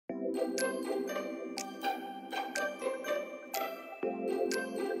Hi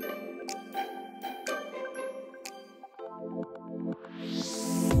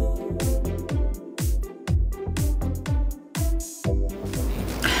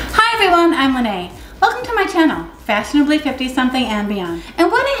everyone, I'm Lene. Welcome to my channel, Fashionably 50-something and Beyond. And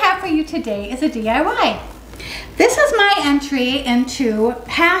what I have for you today is a DIY. This is my entry into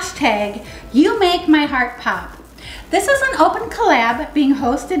hashtag You Make My Heart Pop. This is an open collab being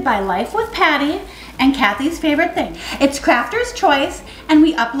hosted by Life with Patti and Kathy's Favorite Thing. It's Crafter's Choice, and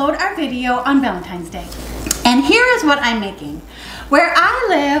we upload our video on Valentine's Day. And here is what I'm making. Where I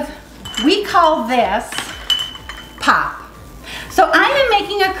live, we call this pop. So I am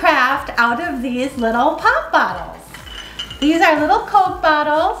making a craft out of these little pop bottles. These are little Coke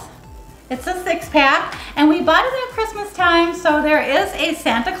bottles. It's a 6-pack, and we bought it at Christmas time, so there is a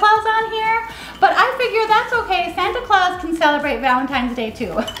Santa Claus on here, but I figure that's okay. Santa Claus can celebrate Valentine's Day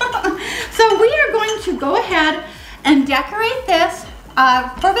too. So we are going to go ahead and decorate this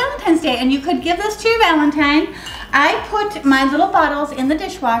for Valentine's Day, and you could give this to your Valentine. I put my little bottles in the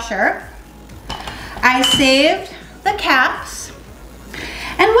dishwasher. I saved the caps,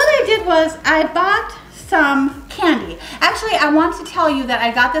 and what I did was I bought some candy. Actually, I want to tell you that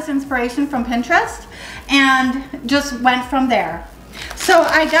I got this inspiration from Pinterest and just went from there. So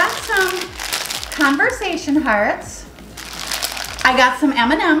I got some conversation hearts. I got some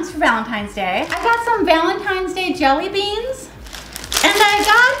M&Ms for Valentine's Day. I got some Valentine's Day jelly beans. And I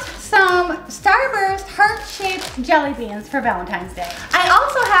got some Starburst heart-shaped jelly beans for Valentine's Day. I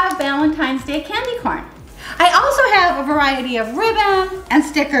also have Valentine's Day candy corn. I also have a variety of ribbon and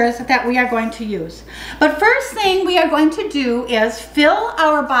stickers that we are going to use. But first thing we are going to do is fill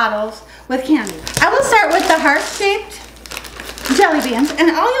our bottles with candy. I will start with the heart-shaped jelly beans,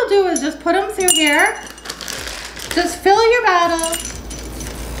 and all you'll do is just put them through here. Just fill your bottles.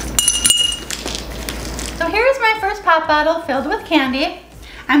 So here's my first pop bottle filled with candy.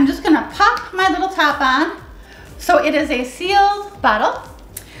 I'm just gonna pop my little top on. So it is a sealed bottle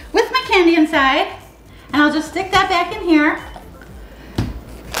with my candy inside. And I'll just stick that back in here.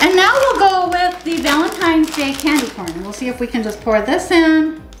 And now we'll go with the Valentine's Day candy corn. And we'll see if we can just pour this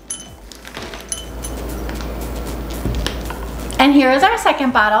in. And here is our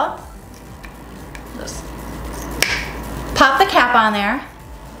second bottle. Just pop the cap on there.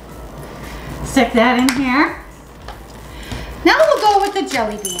 Stick that in here. Now we'll go with the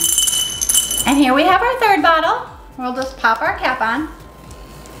jelly bean. And here we have our third bottle. We'll just pop our cap on.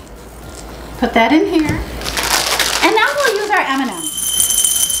 Put that in here. And now we'll use our M&Ms.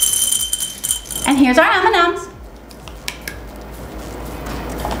 And here's our M&Ms.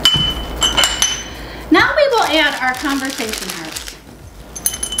 Now we will add our conversation hearts.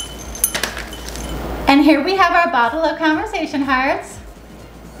 And here we have our bottle of conversation hearts.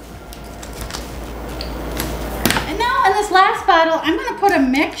 And now in this last bottle, I'm going to put a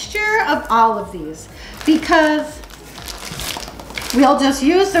mixture of all of these because we'll just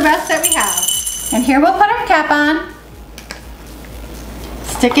use the rest that we have. And here we'll put our cap on,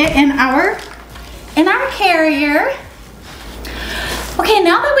 stick it in our carrier. Okay,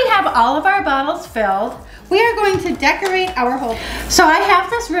 now that we have all of our bottles filled, we are going to decorate our whole. So I have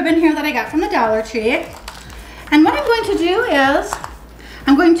this ribbon here that I got from the Dollar Tree. And what I'm going to do is,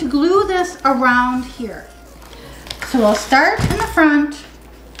 I'm going to glue this around here. So we'll start in the front.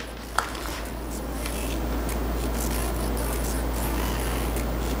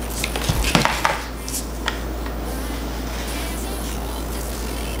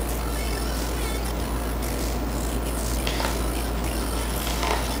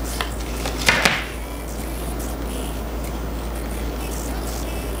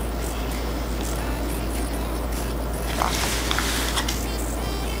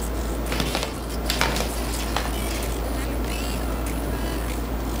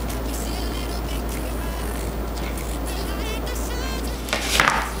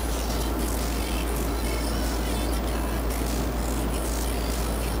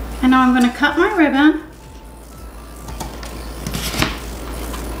 And now I'm going to cut my ribbon.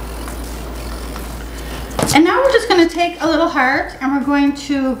 And now we're just going to take a little heart and we're going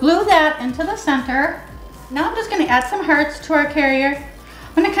to glue that into the center. Now I'm just going to add some hearts to our carrier.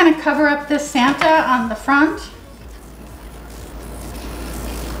 I'm going to kind of cover up this Santa on the front.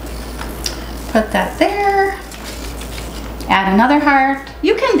 Put that there. Add another heart.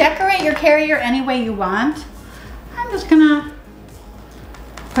 You can decorate your carrier any way you want. I'm just going to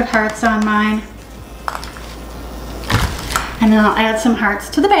put hearts on mine. And then I'll add some hearts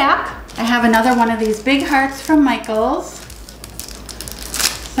to the back. I have another one of these big hearts from Michael's.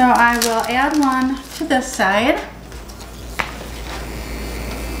 So I will add one to this side.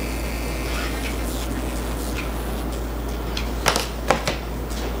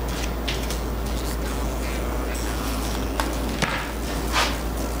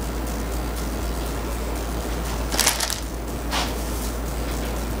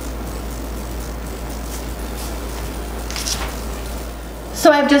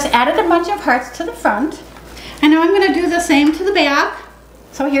 So I've just added a bunch of hearts to the front. And now I'm going to do the same to the back.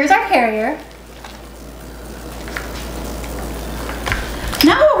 So here's our carrier.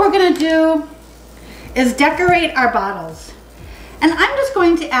 Now what we're going to do is decorate our bottles. And I'm just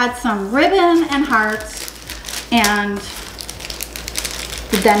going to add some ribbon and hearts, and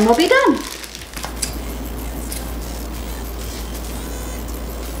then we'll be done.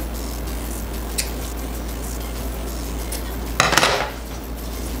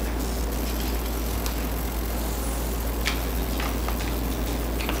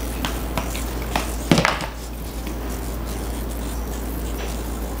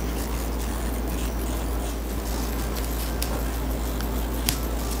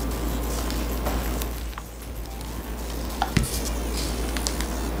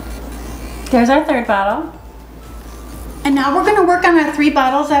 There's our third bottle. And now we're gonna work on our 3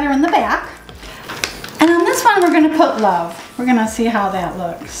 bottles that are in the back. And on this one, we're gonna put love. We're gonna see how that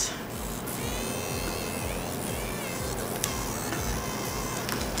looks.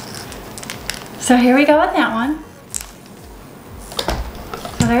 So here we go with that one.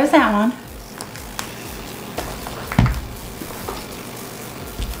 So there's that one.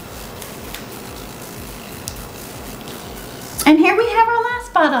 And here we have our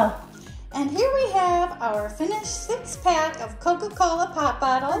last bottle. And here we have our finished 6-pack of Coca-Cola pop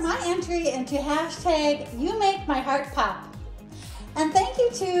bottles. My entry into hashtag You Make My Heart Pop. And thank you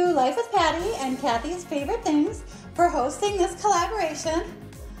to Life with Patti and Kathy's Favorite Things for hosting this collaboration.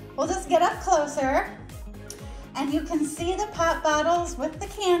 We'll just get up closer and you can see the pop bottles with the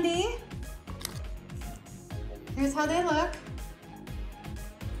candy. Here's how they look.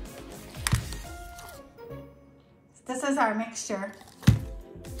 This is our mixture.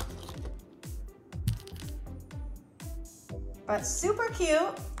 But super cute.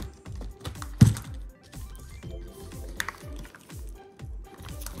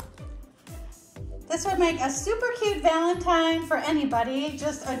 This would make a super cute Valentine for anybody,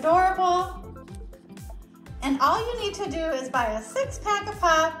 just adorable. And all you need to do is buy a 6-pack of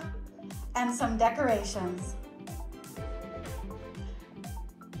pop and some decorations.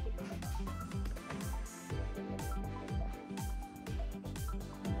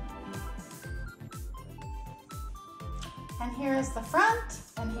 And here's the front,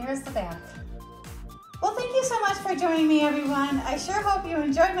 and here's the back. Well, thank you so much for joining me, everyone. I sure hope you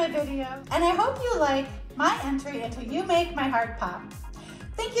enjoyed my video, and I hope you like my entry into You Make My Heart Pop.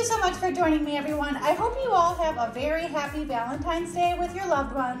 Thank you so much for joining me, everyone. I hope you all have a very happy Valentine's Day with your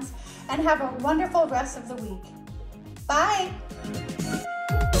loved ones, and have a wonderful rest of the week. Bye.